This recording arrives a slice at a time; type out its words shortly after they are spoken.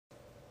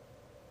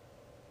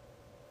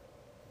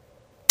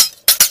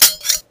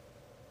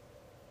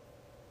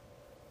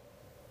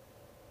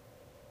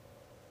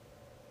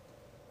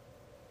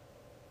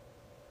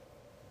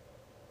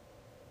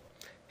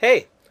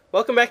Hey,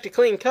 welcome back to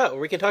Clean Cut, where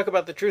we can talk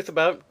about the truth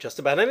about just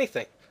about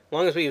anything, as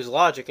long as we use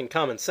logic and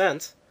common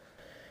sense.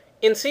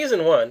 In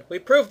Season 1, we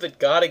proved that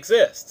God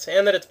exists,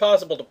 and that it's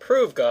possible to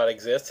prove God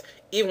exists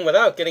even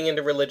without getting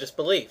into religious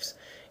beliefs.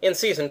 In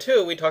Season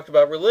 2, we talked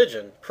about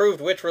religion, proved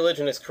which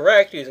religion is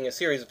correct using a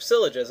series of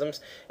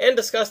syllogisms, and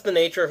discussed the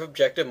nature of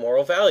objective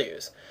moral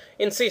values.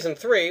 In Season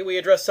 3, we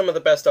addressed some of the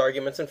best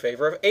arguments in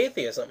favor of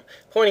atheism,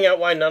 pointing out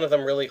why none of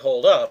them really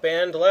hold up,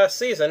 and last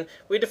season,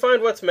 we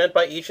defined what's meant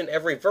by each and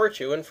every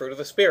virtue and fruit of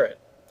the Spirit.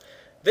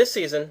 This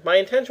season, my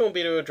intention will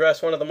be to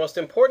address one of the most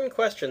important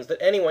questions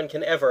that anyone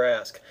can ever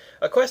ask,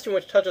 a question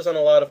which touches on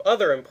a lot of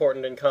other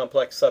important and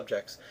complex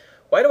subjects.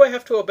 Why do I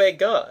have to obey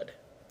God?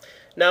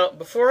 Now,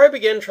 before I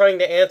begin trying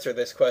to answer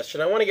this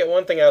question, I want to get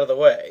one thing out of the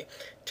way.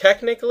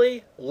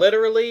 Technically,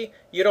 literally,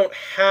 you don't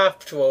have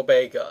to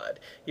obey God.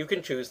 You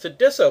can choose to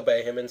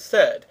disobey Him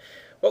instead.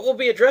 What we'll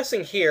be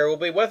addressing here will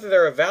be whether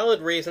there are valid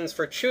reasons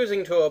for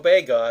choosing to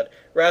obey God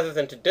rather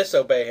than to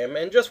disobey Him,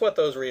 and just what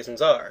those reasons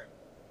are.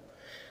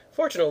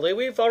 Fortunately,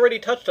 we've already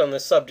touched on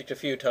this subject a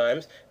few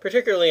times,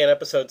 particularly in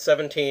episodes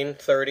 17,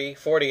 30,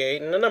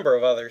 48, and a number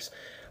of others.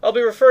 I'll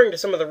be referring to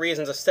some of the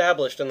reasons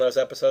established in those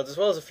episodes, as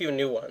well as a few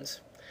new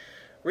ones.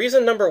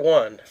 Reason number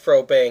 1 for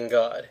obeying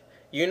God.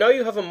 You know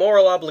you have a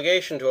moral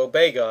obligation to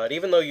obey God,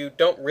 even though you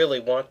don't really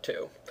want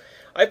to.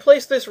 I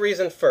place this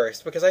reason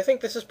first, because I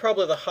think this is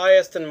probably the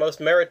highest and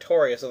most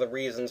meritorious of the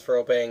reasons for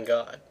obeying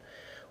God.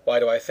 Why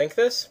do I think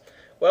this?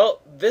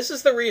 Well, this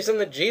is the reason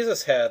that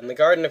Jesus had in the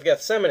Garden of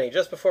Gethsemane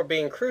just before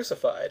being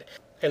crucified.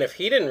 And if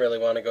He didn't really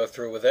want to go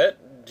through with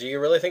it, do you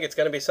really think it's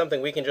going to be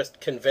something we can just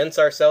convince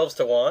ourselves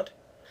to want?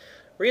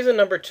 Reason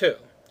number 2.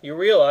 You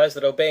realize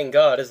that obeying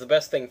God is the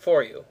best thing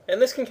for you,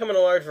 and this can come in a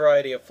large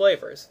variety of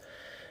flavors.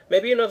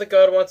 Maybe you know that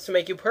God wants to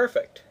make you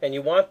perfect, and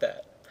you want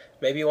that.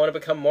 Maybe you want to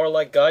become more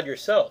like God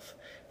yourself.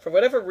 For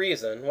whatever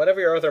reason, whatever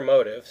your other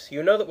motives,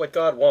 you know that what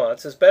God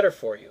wants is better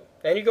for you,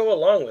 and you go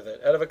along with it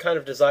out of a kind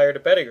of desire to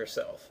better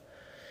yourself.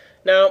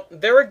 Now,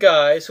 there are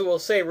guys who will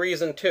say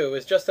reason 2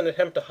 is just an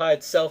attempt to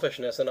hide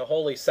selfishness in a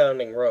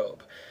holy-sounding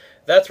robe.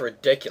 That's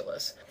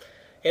ridiculous.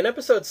 In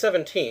episode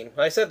 17,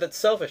 I said that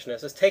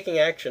selfishness is taking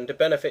action to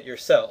benefit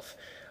yourself.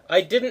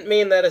 I didn't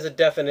mean that as a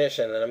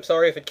definition, and I'm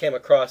sorry if it came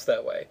across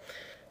that way.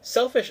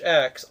 Selfish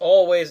acts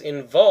always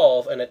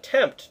involve an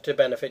attempt to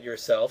benefit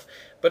yourself,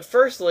 but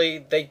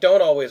firstly, they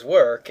don't always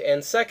work,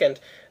 and second,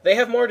 they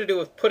have more to do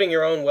with putting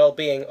your own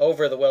well-being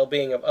over the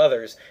well-being of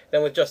others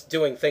than with just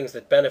doing things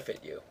that benefit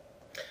you.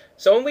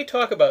 So when we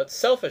talk about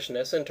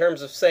selfishness in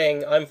terms of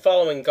saying, I'm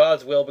following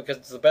God's will because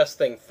it's the best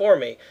thing for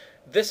me,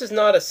 this is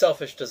not a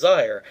selfish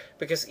desire,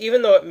 because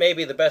even though it may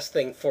be the best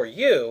thing for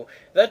you,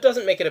 that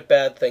doesn't make it a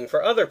bad thing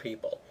for other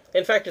people.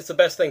 In fact, it's the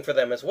best thing for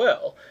them as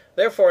well.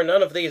 Therefore,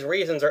 none of these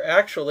reasons are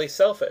actually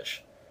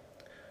selfish.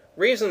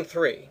 Reason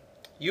 3.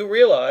 You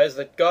realize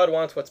that God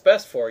wants what's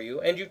best for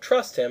you, and you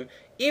trust Him,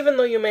 even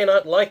though you may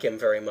not like Him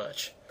very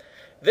much.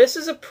 This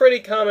is a pretty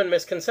common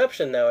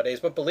misconception nowadays,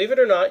 but believe it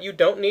or not, you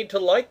don't need to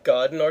like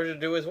God in order to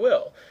do His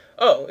will.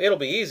 Oh, it'll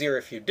be easier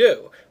if you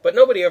do, but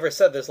nobody ever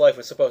said this life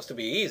was supposed to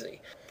be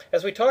easy.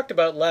 As we talked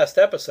about last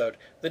episode,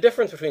 the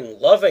difference between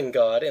loving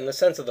God in the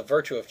sense of the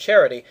virtue of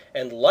charity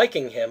and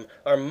liking Him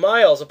are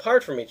miles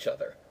apart from each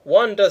other.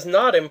 One does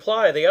not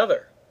imply the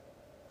other.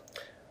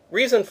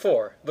 Reason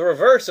 4, the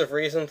reverse of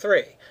reason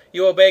 3.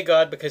 You obey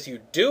God because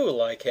you do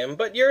like Him,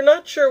 but you're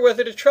not sure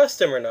whether to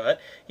trust Him or not,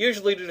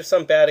 usually due to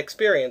some bad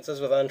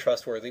experiences with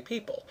untrustworthy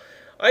people.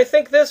 I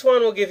think this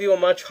one will give you a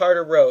much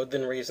harder road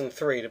than reason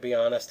 3, to be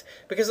honest,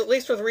 because at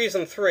least with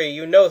reason 3,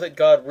 you know that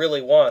God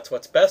really wants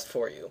what's best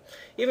for you.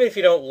 Even if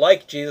you don't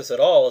like Jesus at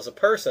all as a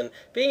person,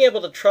 being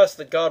able to trust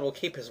that God will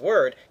keep His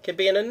word can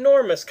be an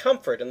enormous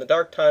comfort in the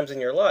dark times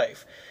in your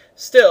life.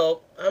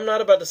 Still, I'm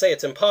not about to say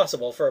it's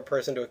impossible for a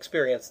person to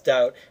experience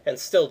doubt and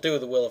still do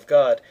the will of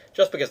God,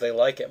 just because they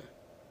like Him.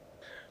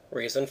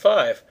 Reason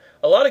 5.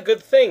 A lot of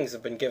good things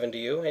have been given to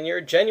you, and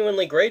you're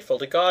genuinely grateful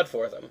to God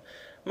for them.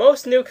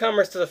 Most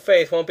newcomers to the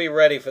faith won't be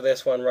ready for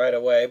this one right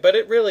away, but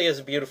it really is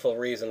a beautiful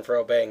reason for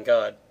obeying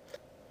God.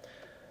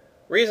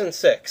 Reason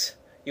 6.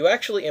 You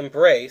actually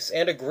embrace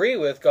and agree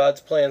with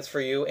God's plans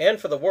for you and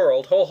for the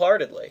world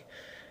wholeheartedly.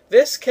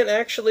 This can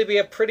actually be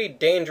a pretty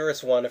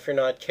dangerous one if you're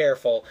not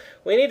careful.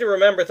 We need to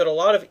remember that a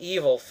lot of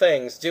evil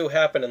things do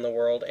happen in the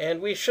world,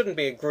 and we shouldn't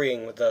be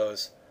agreeing with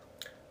those.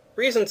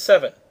 Reason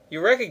 7. You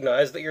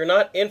recognize that you're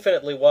not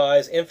infinitely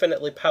wise,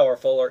 infinitely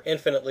powerful, or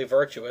infinitely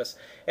virtuous,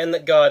 and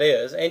that God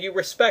is, and you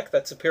respect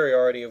that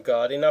superiority of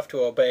God enough to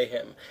obey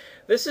Him.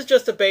 This is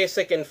just a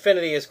basic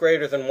infinity is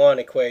greater than 1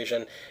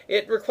 equation.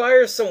 It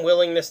requires some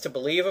willingness to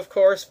believe, of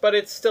course, but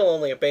it's still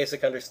only a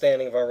basic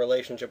understanding of our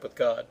relationship with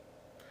God.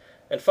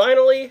 And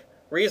finally,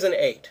 reason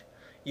 8.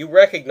 You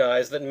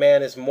recognize that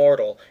man is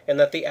mortal, and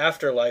that the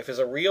afterlife is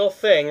a real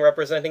thing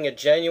representing a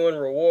genuine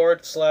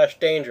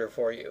reward/danger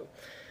for you.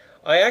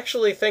 I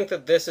actually think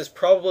that this is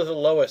probably the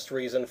lowest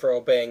reason for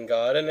obeying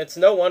God, and it's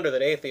no wonder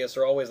that atheists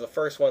are always the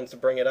first ones to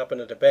bring it up in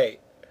a debate.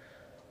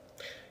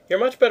 You're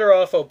much better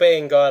off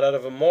obeying God out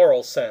of a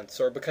moral sense,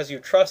 or because you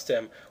trust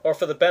Him, or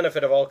for the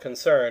benefit of all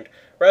concerned,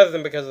 rather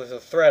than because there's a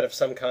threat of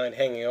some kind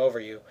hanging over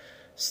you.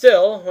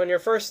 Still, when you're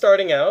first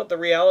starting out, the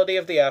reality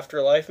of the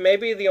afterlife may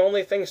be the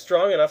only thing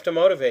strong enough to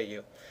motivate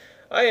you.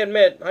 I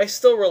admit, I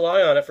still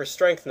rely on it for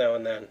strength now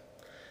and then.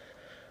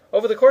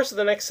 Over the course of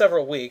the next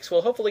several weeks,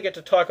 we'll hopefully get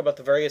to talk about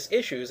the various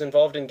issues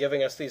involved in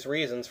giving us these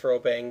reasons for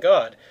obeying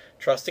God,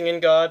 trusting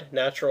in God,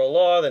 natural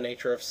law, the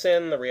nature of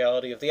sin, the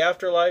reality of the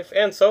afterlife,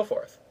 and so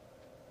forth.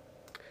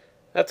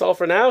 That's all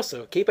for now,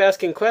 so keep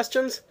asking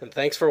questions, and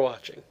thanks for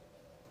watching.